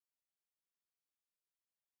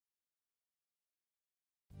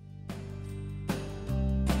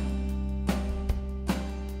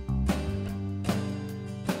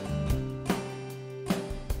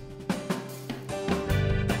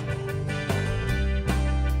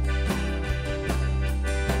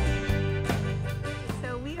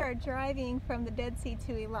driving from the Dead Sea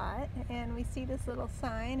to Eilat, and we see this little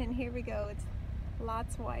sign, and here we go. It's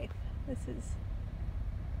Lot's wife. This is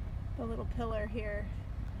the little pillar here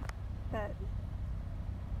that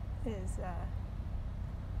is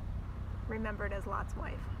remembered as Lot's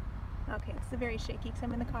wife. Okay, it's very shaky because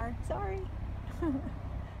I'm in the car. Sorry.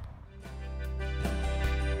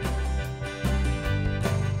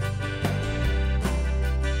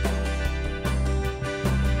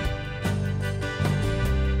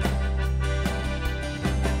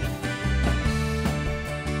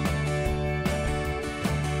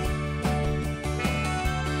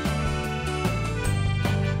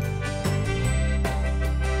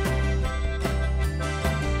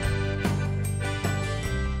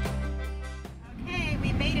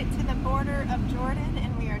 Of Jordan,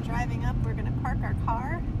 and we are driving up. We're going to park our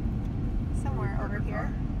car somewhere over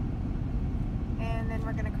here, and then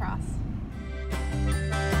we're going to cross.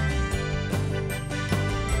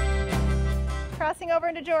 Crossing over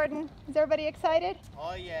into Jordan. Is everybody excited?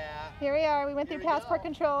 Oh yeah. Here we are. We went through passport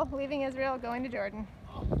control, leaving Israel, going to Jordan.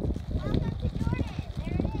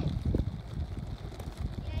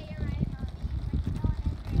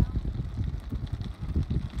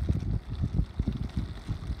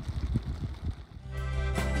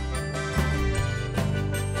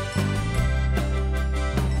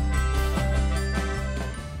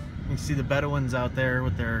 See the Bedouins out there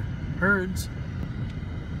with their herds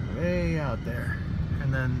way out there,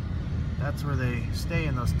 and then that's where they stay,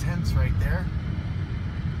 in those tents right there.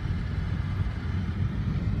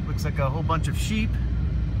 Looks like a whole bunch of sheep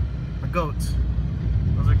or goats.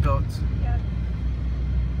 Those are goats. Yep.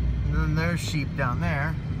 And then there's sheep down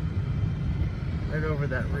there, right over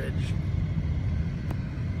that ridge.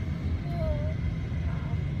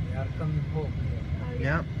 They are coming home.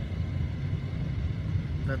 Yep.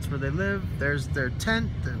 That's where they live. There's their tent.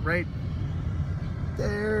 They're right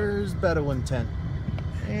there's Bedouin tent,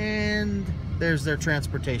 and there's their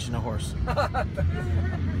transportation, a horse.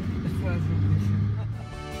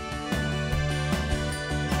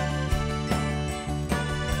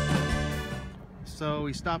 So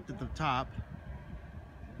we stopped at the top,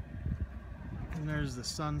 and there's the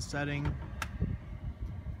sun setting.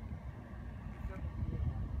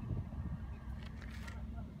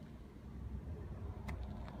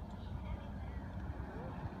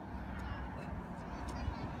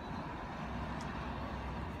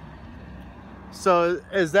 So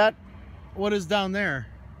is that what is down there?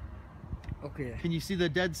 Okay. Can you see the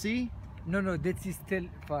Dead Sea? No, Dead Sea still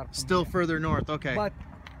far. Still here. further north, okay. But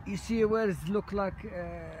you see where it look like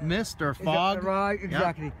mist or fog? Right,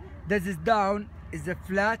 exactly. Yep. This is down, is a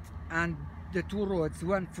flat, and the two roads,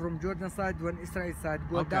 one from Jordan side, one Israel side,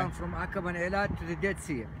 go down from Aqaba and Eilat to the Dead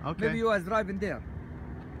Sea. Okay. Maybe you was driving there.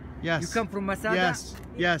 Yes. You come from Masada? Yes,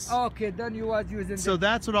 yes. Okay, then you was using so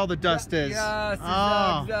that's what all the dust is. Yes,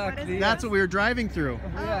 oh, exactly. That's what we were driving through.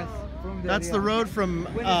 Yes, from there, that's the road from...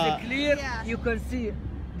 when it's clear, you can see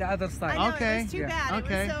the other side. I know, okay. It was too bad.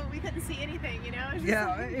 Okay. It was so we couldn't see anything, you know? It was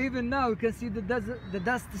Yeah, even now you can see the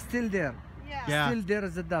dust is still there. Yeah. Still there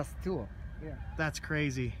is a dust too. Yeah. That's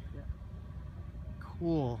crazy. Yeah.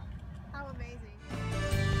 Cool. How amazing.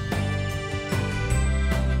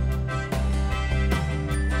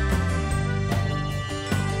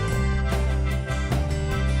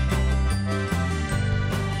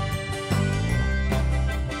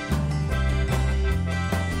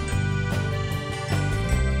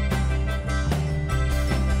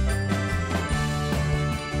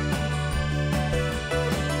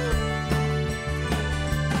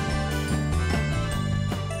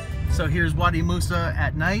 So here's Wadi Musa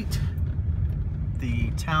at night, the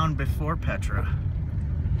town before Petra.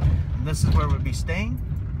 And this is where we'll be staying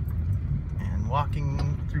and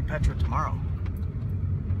walking through Petra tomorrow.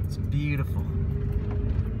 It's beautiful.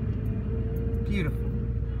 Beautiful.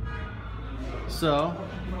 So,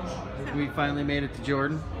 we finally made it to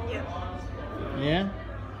Jordan. Yep. Yeah?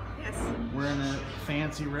 Yes. We're in a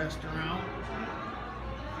fancy restaurant.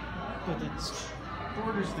 But it's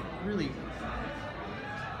borders the really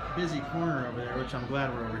busy corner over there, which I'm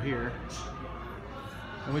glad we're over here.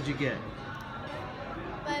 And what'd you get?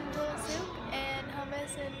 Lentil soup and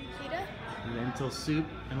hummus and pita. Lentil soup,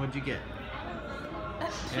 and what'd you get?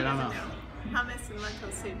 I don't know. Hummus and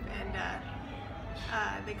lentil soup, and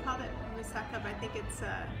they called it moussaka, but I think it's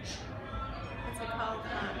what's it called?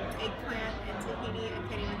 Eggplant and tahini. I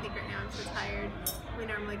can't even think right now. I'm so tired. We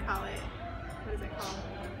normally call it, what is it called?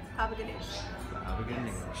 Baba ganoush. Baba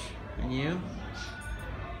ganoush. And you?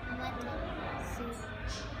 Lentil soup.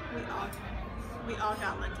 We all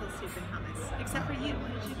got lentil soup and hummus, except for you.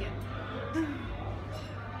 What did you get?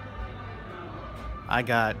 I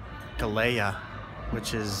got galea.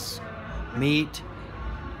 which is meat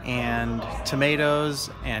and tomatoes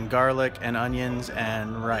and garlic and onions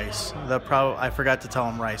and rice. I forgot to tell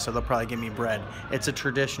them rice, so they'll probably give me bread. It's a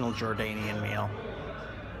traditional Jordanian meal.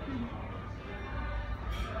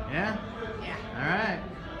 Yeah? Yeah. All right.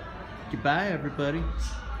 Goodbye, everybody.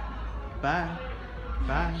 Bye.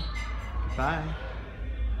 Bye. Bye.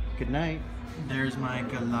 Good night. There's my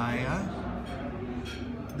galaya.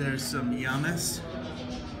 There's some hummus.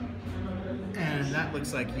 And that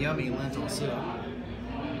looks like yummy lentil soup.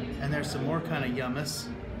 And there's some more kind of hummus.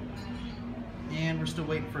 And we're still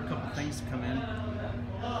waiting for a couple things to come in.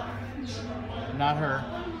 Not her.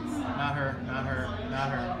 Not her. Not her. Not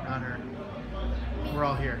her. Not her. We're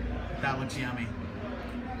all here. That looks yummy.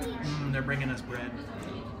 They're bringing us bread.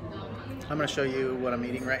 I'm going to show you what I'm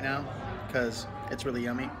eating right now because it's really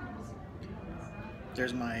yummy.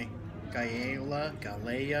 There's my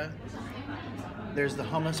galaya. There's the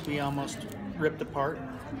hummus we almost ripped apart.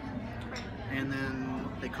 And then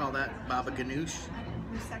they call that baba ganoush.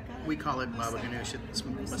 We call it baba ganoush. It's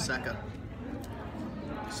moussaka.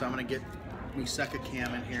 So I'm going to get moussaka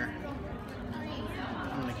cam in here.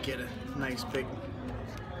 I'm going to get a nice big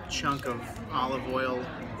chunk of olive oil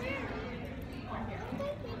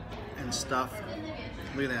and stuff.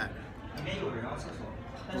 Look at that.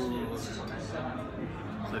 Ooh.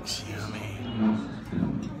 Looks yummy.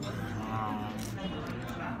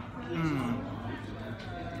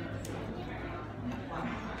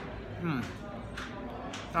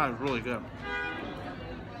 That is really good.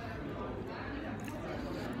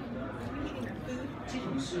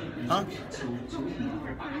 Huh?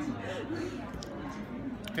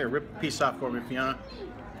 Here, rip a piece off for me, Fiona.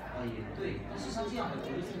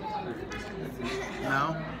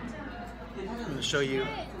 Now, I'm going to show you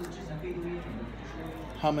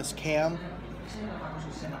hummus cam.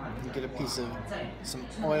 Get a piece of some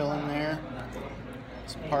oil in there,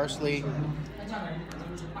 some parsley.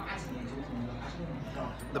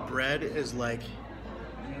 The bread is like,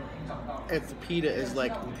 if the pita is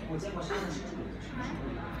like, it's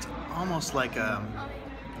almost like a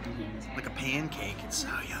pancake. It's so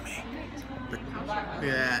yummy. Look at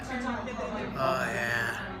that. Oh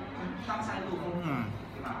yeah.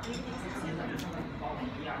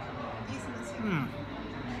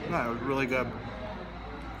 That was really good.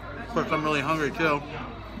 Of course, I'm really hungry too.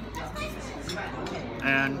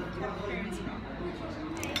 And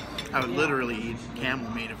I would literally eat camel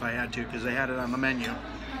meat if I had to, because they had it on the menu.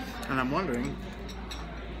 And I'm wondering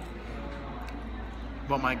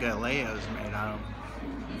what my galaya is made out of,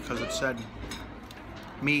 because it said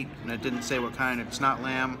meat and it didn't say what kind. It's not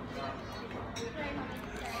lamb.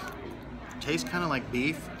 It tastes kind of like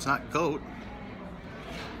beef. It's not goat,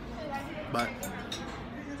 but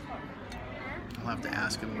I'll have to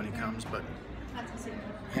ask him when he comes. But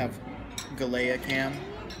have galaya cam,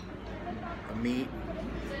 the meat,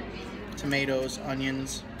 tomatoes,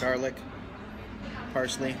 onions, garlic,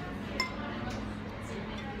 parsley.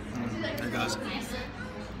 There it goes.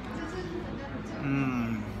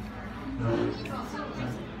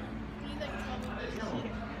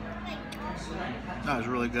 That was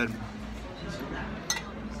really good.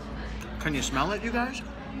 Can you smell it, you guys?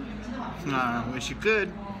 I wish you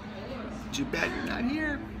could. Too bad you're not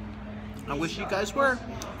here. I wish you guys were.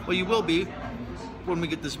 Well, you will be when we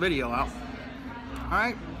get this video out. All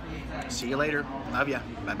right. See you later. Love ya.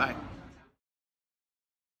 Bye-bye.